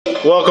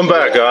Welcome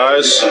back,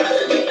 guys,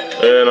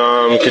 and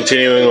I'm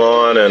continuing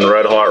on in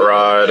Red Hot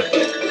Ride.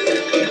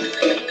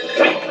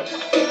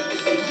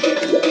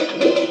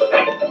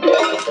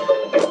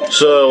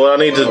 So what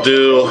I need to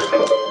do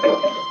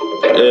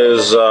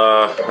is,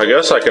 I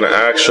guess I can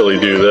actually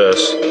do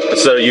this.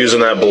 Instead of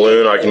using that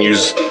balloon, I can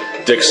use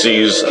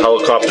Dixie's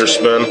helicopter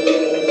spin.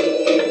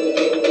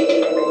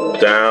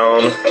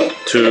 Down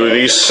to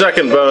the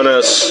second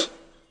bonus.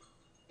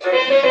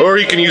 Or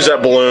you can use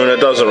that balloon, it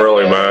doesn't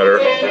really matter.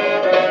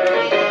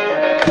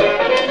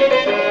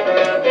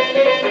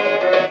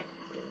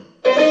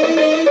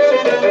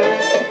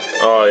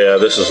 Oh yeah,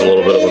 this is a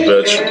little bit of a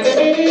bitch.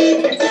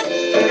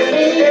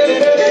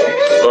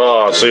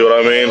 Oh, see what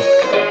I mean?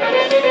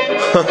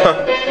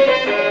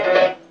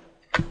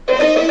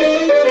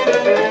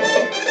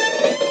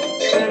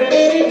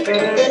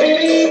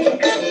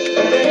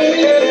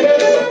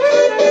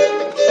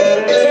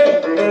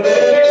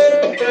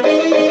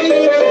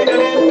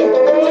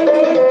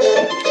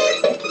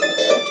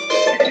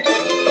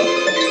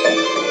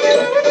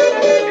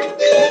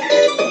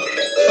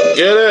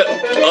 Get it?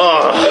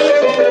 Oh.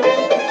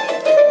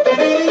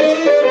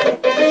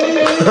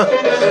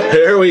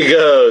 Here we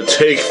go.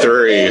 Take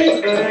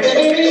 3.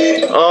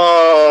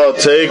 Oh,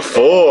 take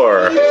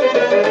 4.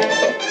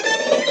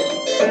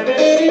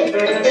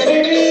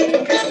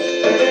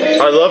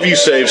 I love you,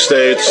 save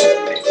states.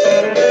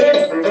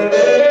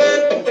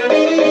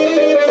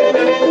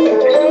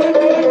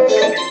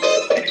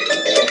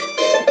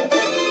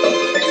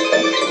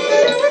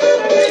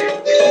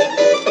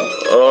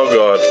 Oh,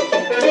 God.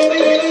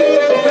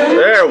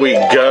 There we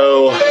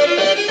go.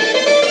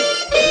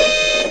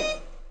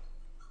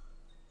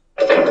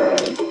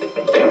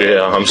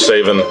 Yeah, I'm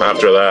saving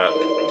after that.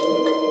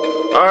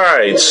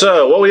 Alright,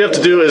 so what we have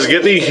to do is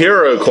get the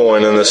hero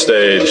coin in this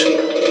stage.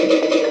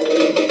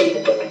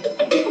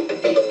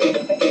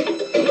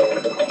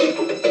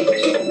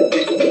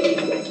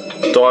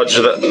 Dodge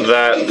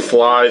that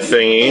fly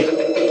thingy.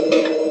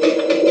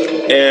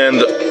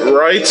 And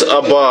right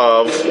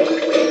above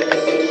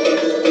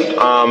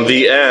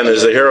the N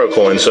is the hero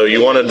coin, so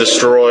you want to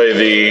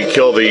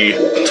kill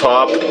the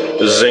top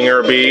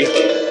zinger bee.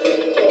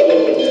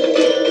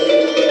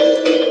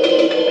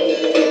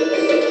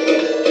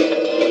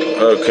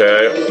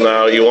 Okay,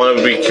 now you want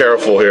to be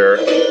careful here.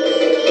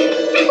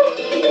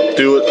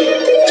 Do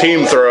it.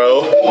 Team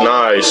throw.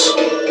 Nice.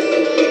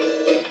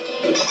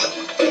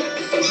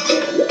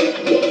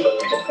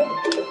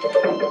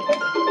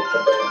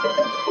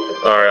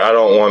 Alright, I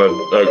don't want to.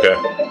 Okay.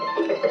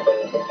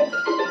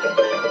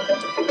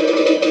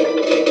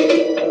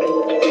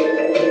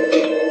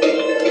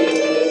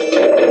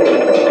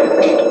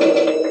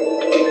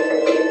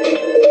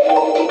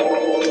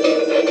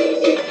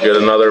 Get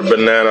another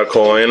banana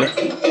coin.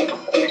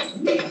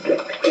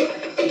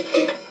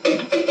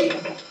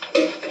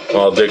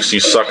 While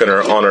Dixie's sucking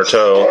her on her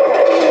toe.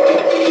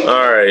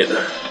 Alright.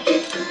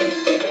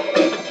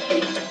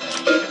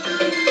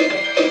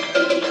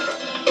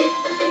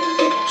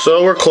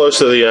 So we're close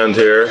to the end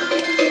here.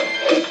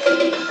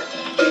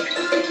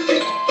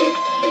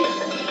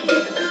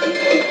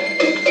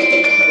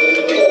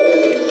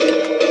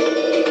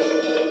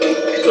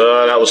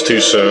 That was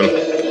too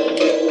soon.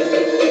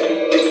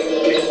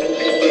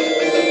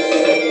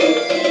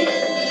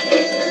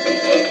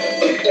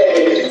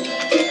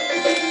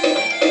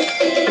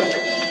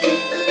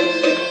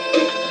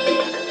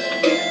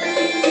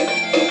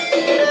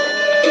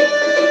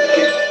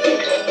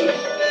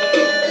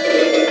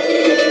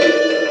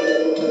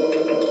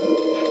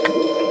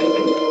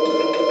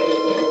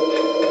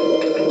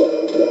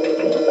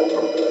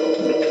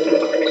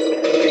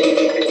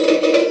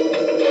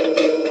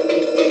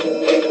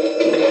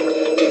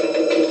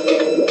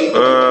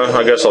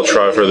 I guess I'll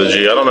try for the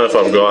G. I don't know if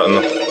I've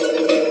gotten...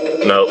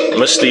 No,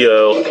 missed the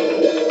O.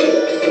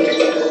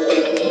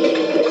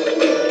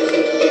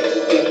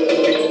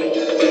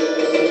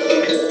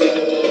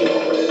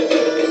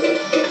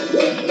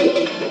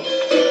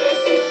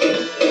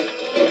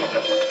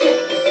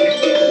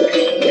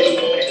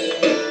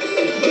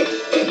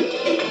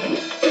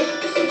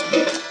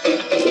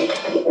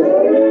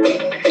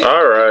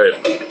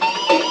 Alright.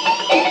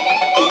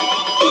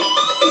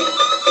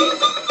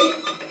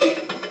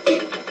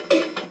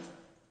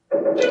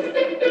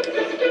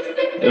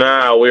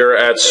 Now we're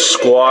at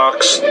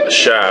Squawk's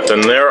shaft,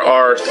 and there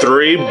are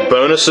 3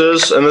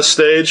 bonuses in this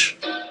stage.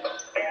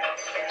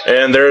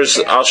 And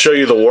I'll show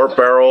you the warp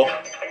barrel.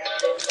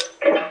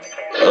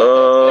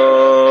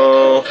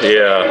 Oh,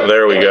 yeah,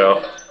 there we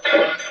go.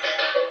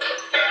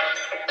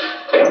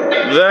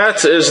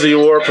 That is the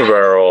warp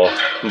barrel,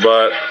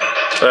 but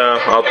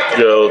I'll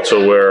go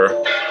to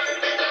where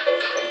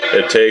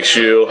it takes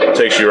you. It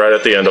takes you right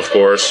at the end, of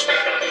course.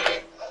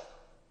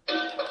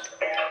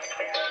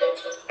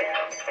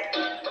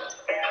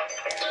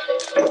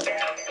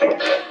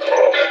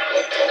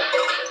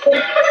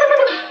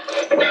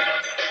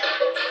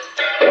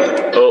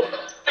 Oh.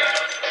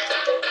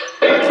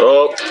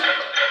 Oh.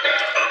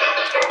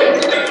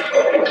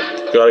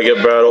 Gotta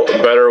get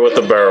better with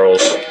the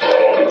barrels.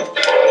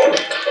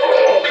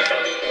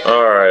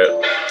 Alright.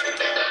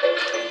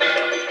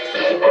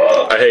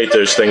 I hate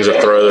those things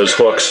that throw those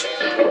hooks.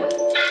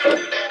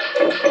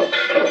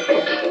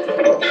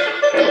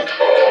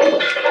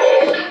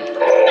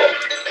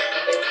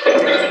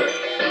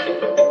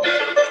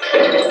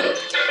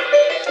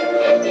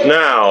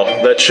 Now,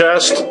 the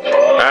chest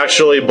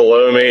actually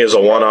below me is a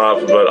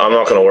 1-up, but I'm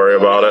not going to worry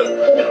about it.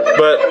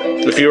 But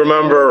if you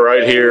remember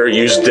right here,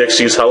 use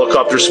Dixie's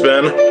helicopter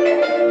spin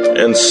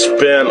and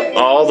spin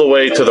all the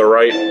way to the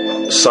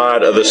right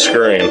side of the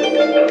screen,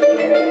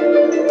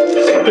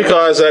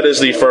 because that is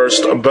the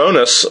first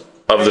bonus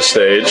of the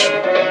stage.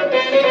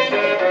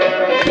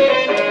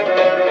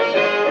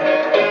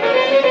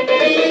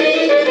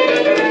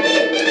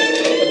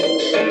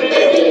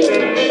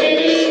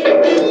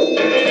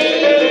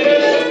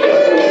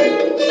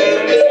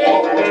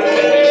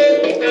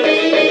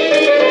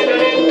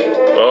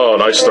 Oh,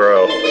 nice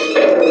throw.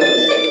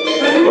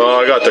 Well,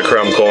 I got the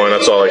Krem coin,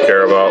 that's all I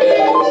care about.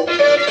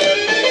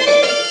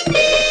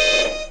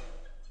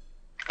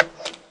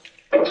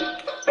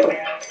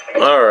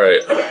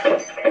 Alright.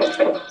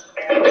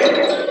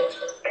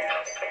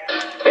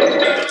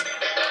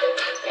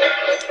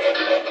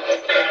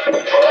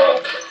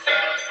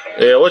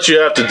 Yeah, what you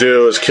have to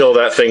do is kill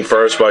that thing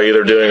first by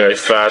either doing a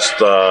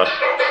fast,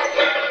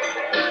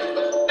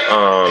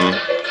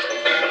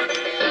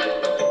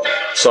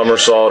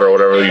 somersault or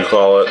whatever you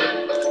call it.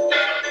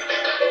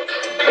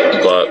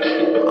 But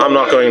I'm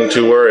not going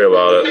to worry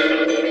about it,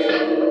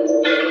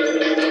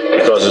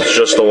 because it's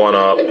just a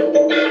 1-up.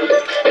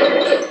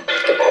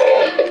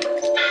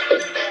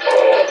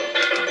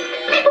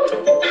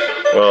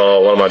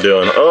 Well, what am I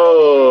doing?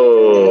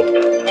 Oh,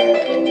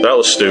 that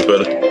was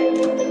stupid.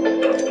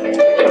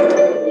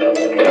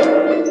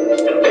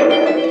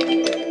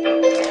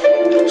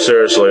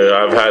 Seriously,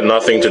 I've had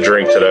nothing to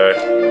drink today.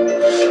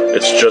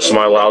 It's just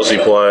my lousy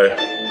play.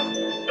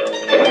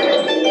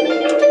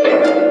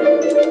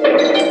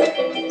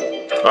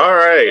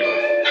 Alright.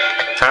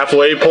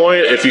 Halfway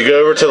point, if you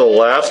go over to the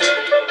left,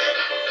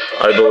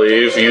 I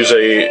believe, you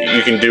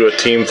can do a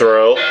team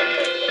throw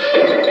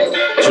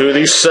to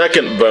the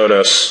second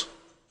bonus.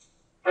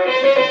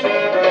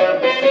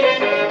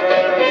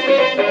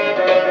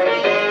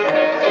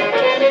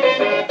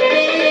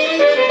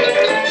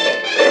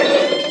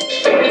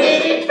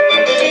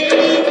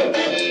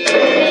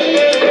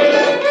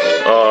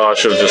 I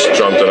should have just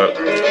jumped in it.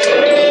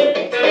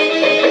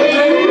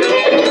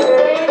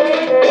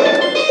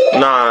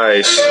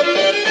 Nice.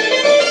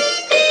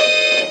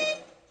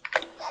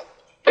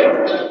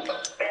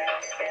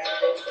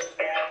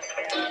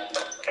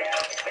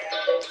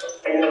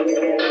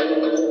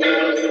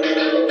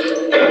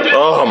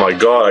 Oh my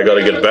god, I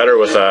gotta get better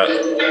with that.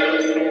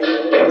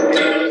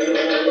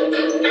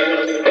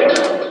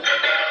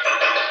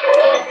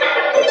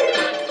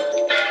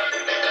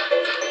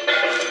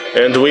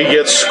 And we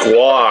get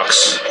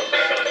Squawks.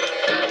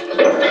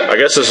 I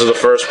guess this is the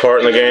first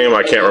part in the game.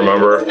 I can't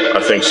remember. I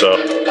think so.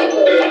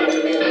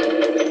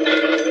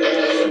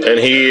 And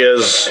he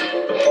is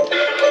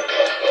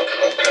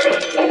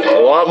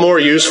a lot more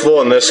useful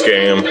in this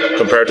game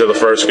compared to the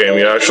first game.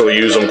 You actually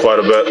use him quite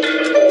a bit.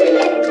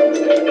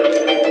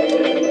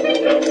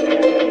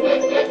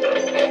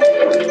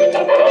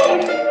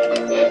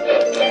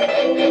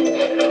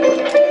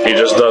 He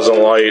just doesn't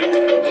light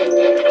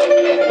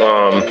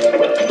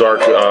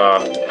dark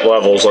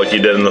levels like he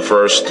did in the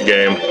first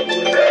game.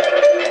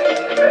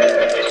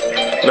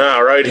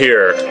 Now, right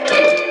here.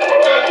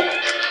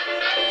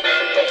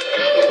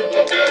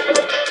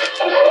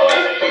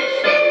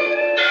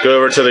 Go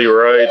over to the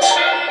right.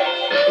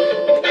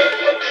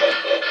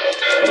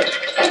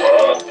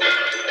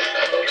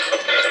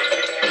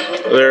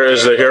 There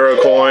is the hero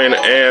coin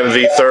and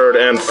the third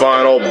and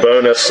final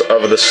bonus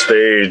of the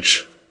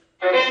stage.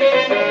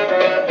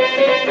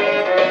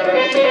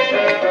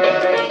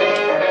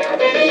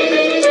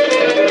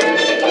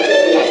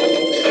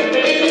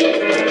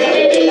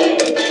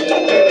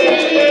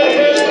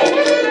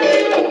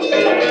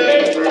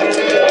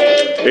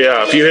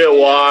 Yeah, if you hit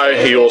Y,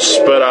 he will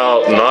spit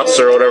out nuts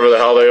or whatever the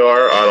hell they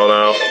are. I don't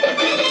know.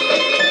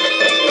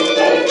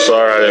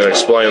 Sorry, I didn't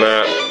explain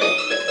that.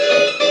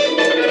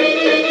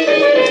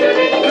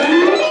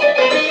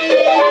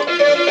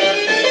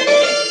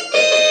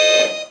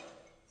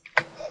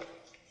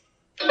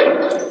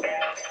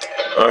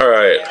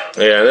 Alright.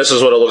 Yeah, this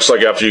is what it looks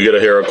like after you get a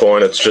hero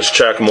coin. It's just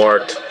check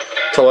marked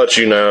to let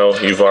you know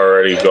you've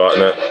already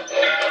gotten it.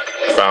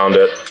 Found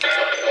it.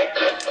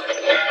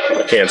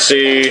 I can't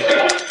see.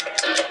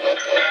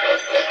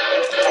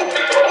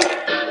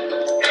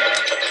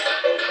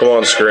 Come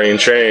on, screen,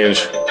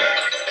 change.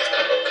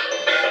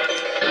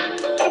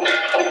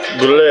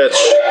 Glitch.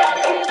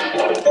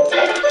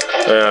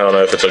 I don't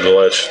know if it's a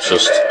glitch, it's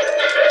just...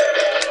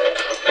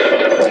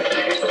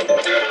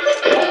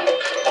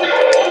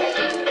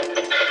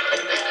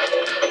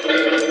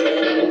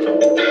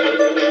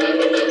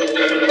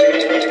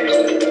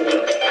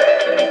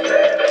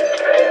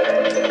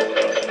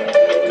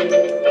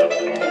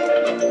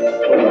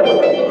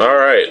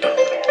 Alright.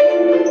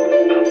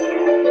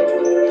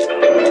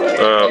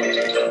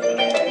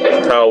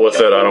 Hell with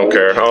it, I don't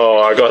care. Oh,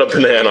 I got a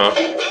banana.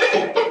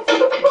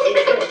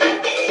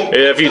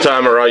 If you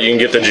time it right, you can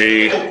get the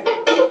G.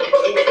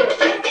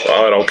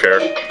 Well, I don't care.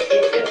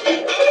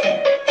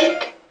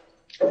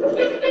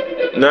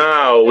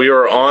 Now we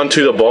are on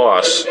to the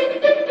boss.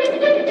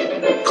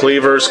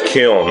 Cleaver's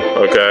Kiln,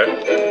 okay?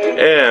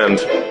 And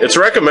it's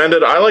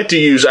recommended, I like to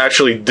use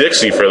actually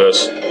Dixie for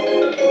this.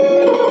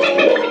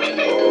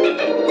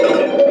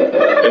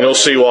 And you'll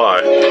see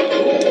why.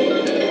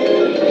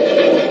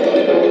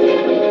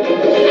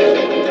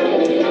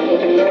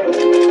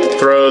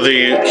 Throw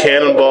the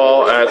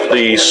cannonball at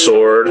the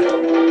sword,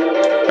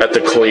 at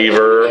the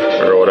cleaver,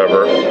 or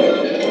whatever.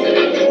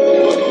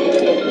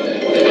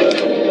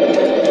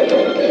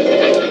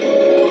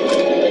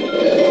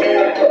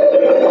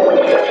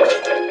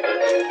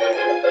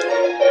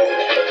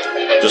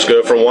 Just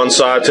go from one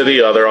side to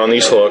the other on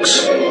these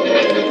hooks.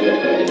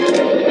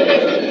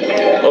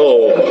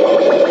 Oh.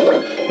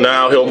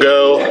 Now he'll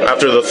go,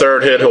 after the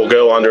third hit, he'll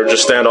go under.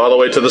 Just stand all the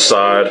way to the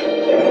side.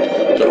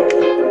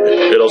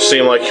 It'll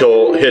seem like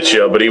he'll hit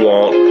you, but he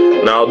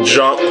won't. Now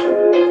jump.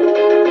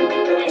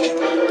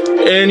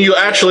 And you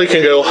actually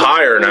can go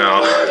higher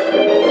now.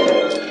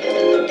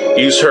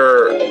 Use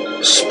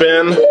her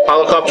spin,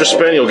 helicopter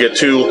spin. You'll get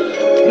 2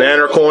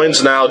 nanner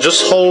coins. Now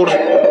just hold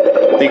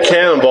the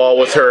cannonball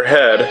with her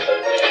head.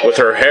 With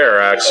her hair,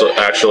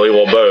 actually,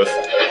 well, both.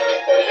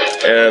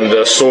 And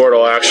the sword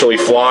will actually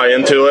fly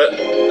into it.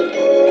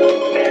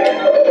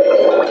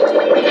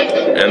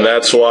 And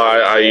that's why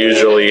I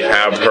usually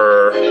have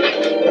her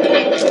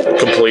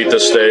complete the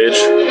stage.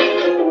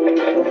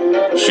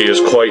 She is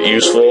quite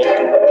useful.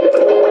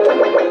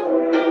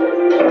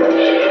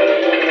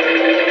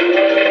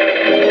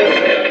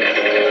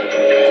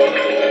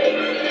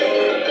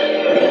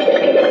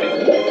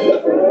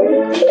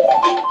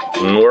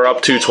 And we're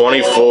up to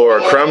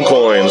 24 Krem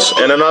coins,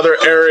 and another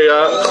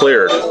area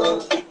cleared.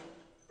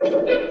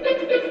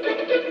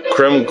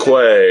 Krem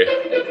Quay.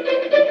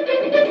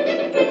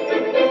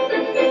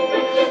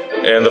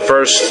 And the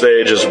first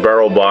stage is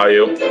Barrel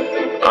Bayou.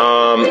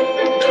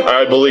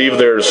 I believe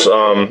there's,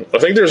 I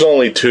think there's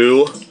only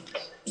two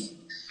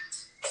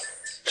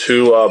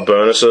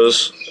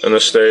bonuses in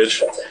this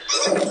stage.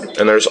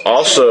 And there's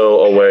also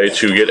a way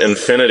to get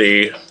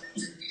infinity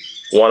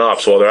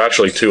 1-ups. Well, they're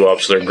actually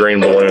 2-ups. They're green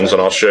balloons,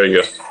 and I'll show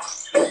you.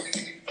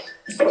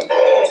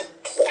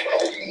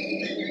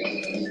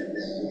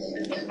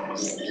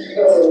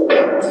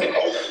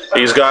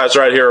 These guys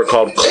right here are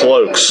called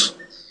cloaks.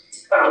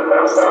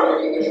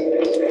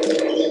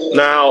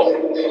 Now,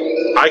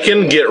 I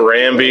can get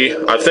Ramby.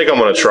 I think I'm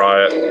going to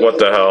try it. What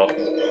the hell?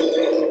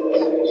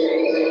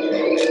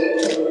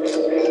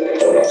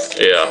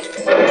 Yeah.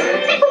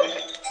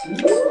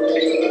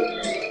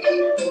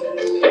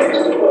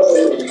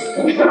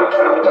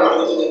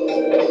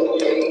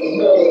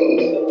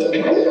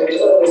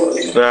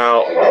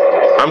 Now,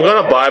 I'm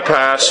going to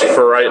bypass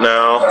for right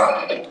now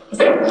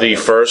the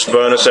first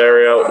bonus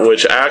area,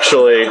 which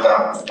actually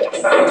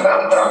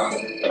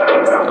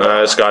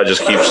this guy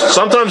just keeps.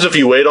 Sometimes if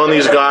you wait on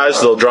these guys,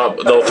 they'll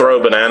throw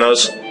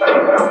bananas,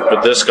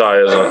 but this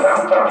guy isn't.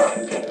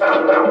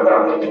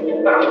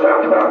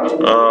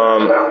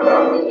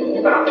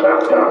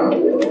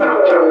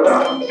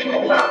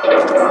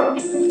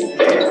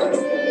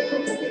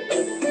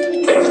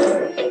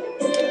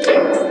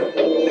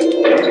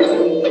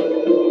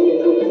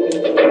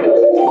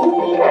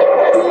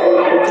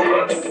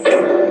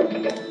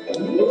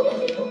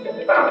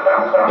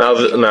 Now,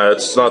 no,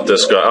 it's not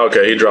this guy.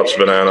 Okay, he drops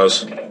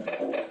bananas.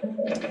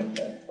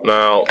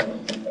 Now,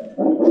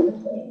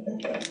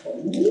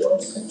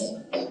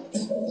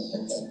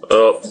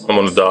 oh, I'm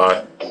gonna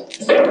die.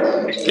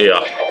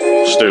 Yeah,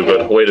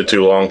 stupid. Waited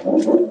too long.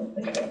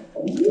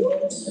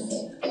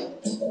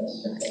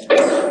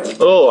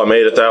 Oh, I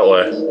made it that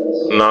way.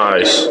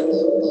 Nice.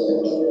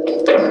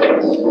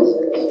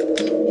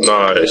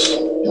 Nice.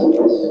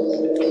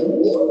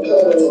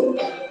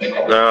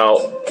 Now,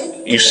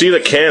 you see the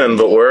cannon,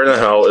 but where in the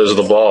hell is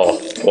the ball?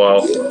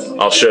 Well,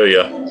 I'll show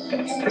you.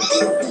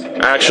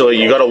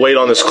 Actually, you gotta wait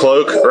on this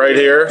cloak right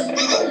here.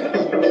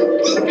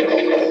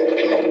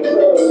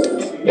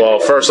 Well,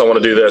 first I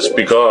want to do this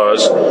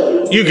because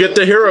you get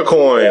the hero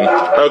coin.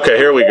 Okay,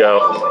 here we go.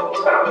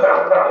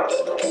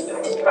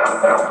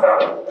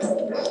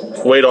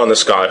 Wait on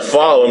this guy.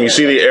 Follow him. You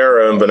see the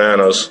arrow and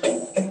bananas.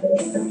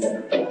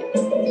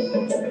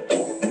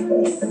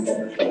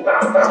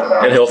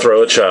 And he'll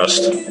throw a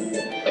chest.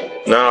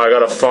 Now I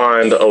gotta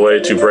find a way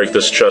to break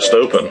this chest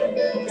open.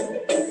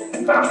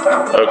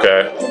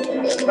 Okay.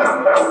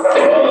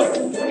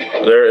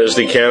 There is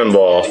the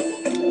cannonball.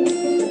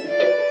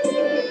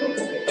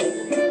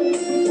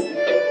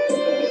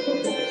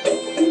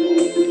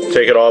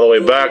 Take it all the way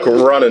back,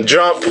 run and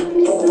jump.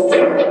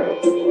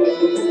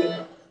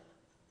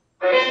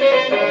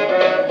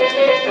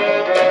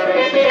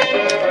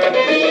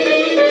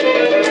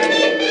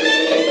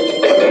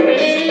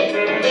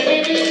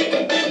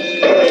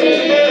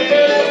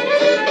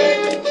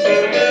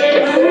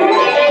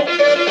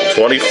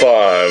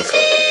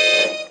 $25.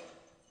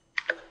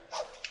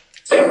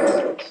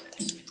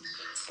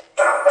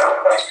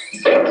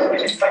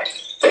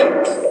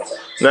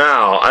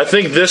 Now, I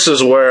think this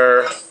is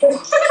where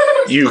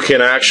you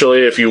can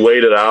actually, if you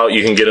wait it out,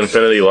 you can get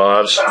infinity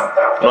lives.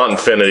 Not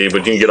infinity,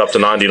 but you can get up to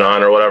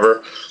 99 or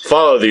whatever.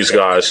 Follow these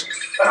guys.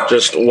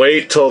 Just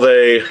wait till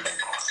they...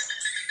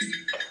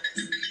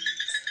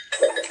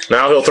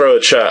 Now he'll throw a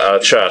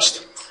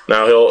chest.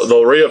 Now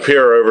they'll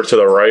reappear over to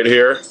the right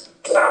here.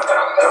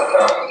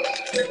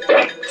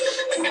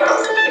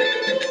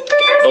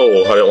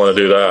 Oh, I didn't want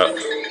to do that.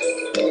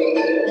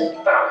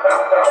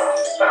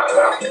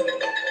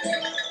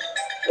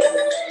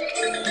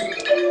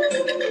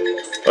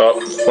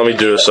 Oh, let me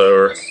do this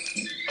over.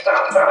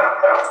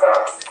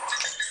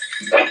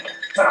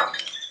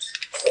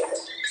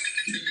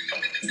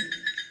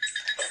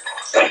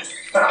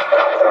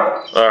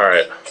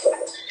 Alright.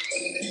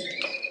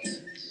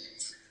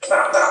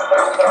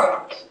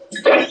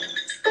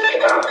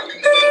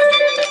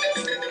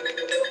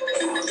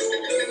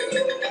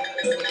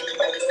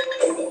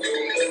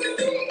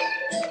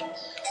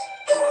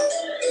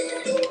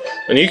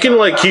 And you can,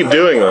 like, keep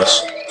doing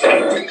this.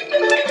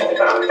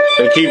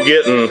 And keep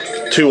getting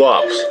 2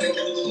 ups.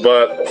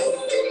 But,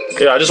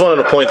 yeah, I just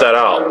wanted to point that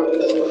out.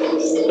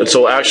 It's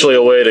actually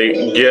a way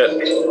to get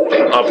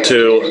up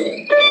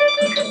to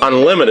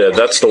unlimited.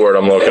 That's the word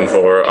I'm looking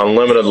for.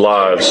 Unlimited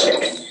lives.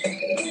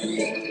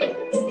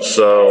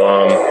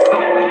 So,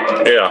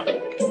 yeah.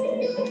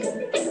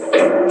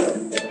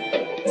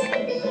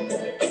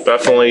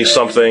 Definitely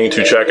something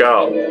to check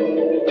out.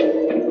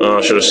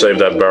 I should have saved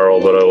that barrel,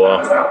 but oh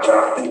well.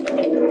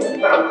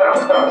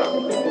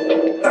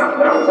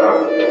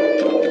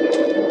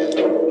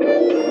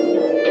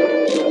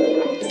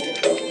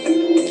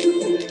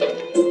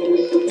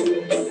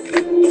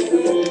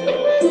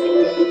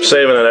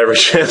 Saving it every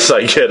chance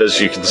I get, as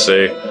you can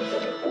see.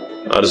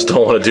 I just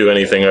don't want to do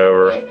anything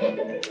over.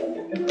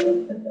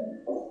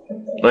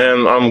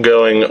 And I'm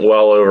going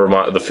well over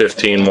the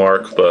 15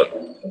 mark, but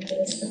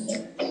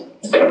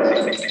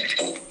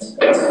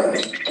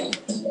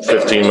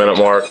 15-minute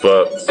mark,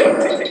 but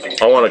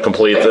I want to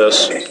complete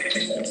this.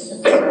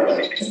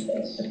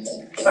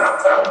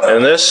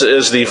 And this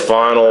is the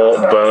final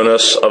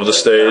bonus of the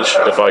stage,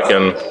 if I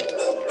can.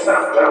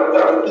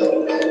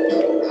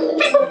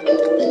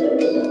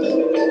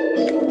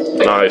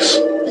 Nice.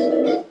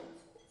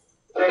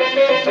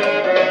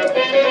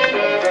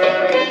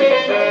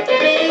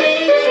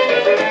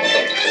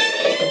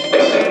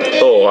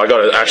 Oh, I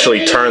gotta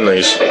actually turn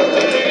these.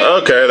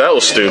 Okay, that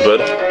was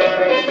stupid.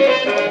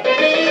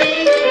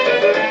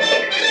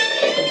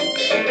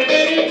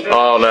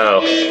 Oh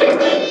no.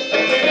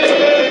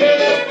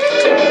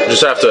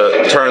 Just have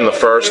to turn the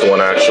first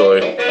one,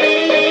 actually.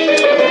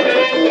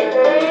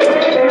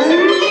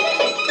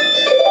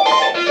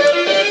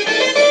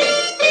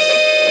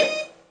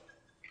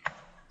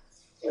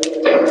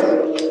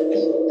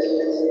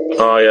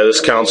 Oh yeah,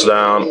 this counts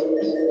down.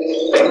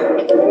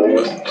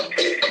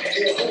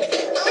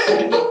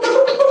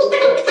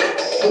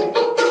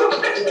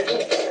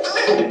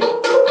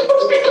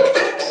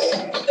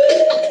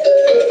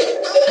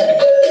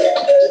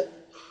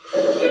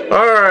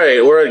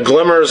 Alright, we're at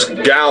Glimmer's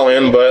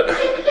Gallon, but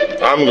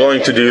I'm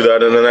going to do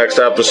that in the next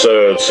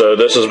episode. So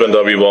this has been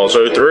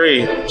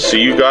WBalls03.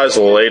 See you guys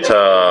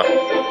later.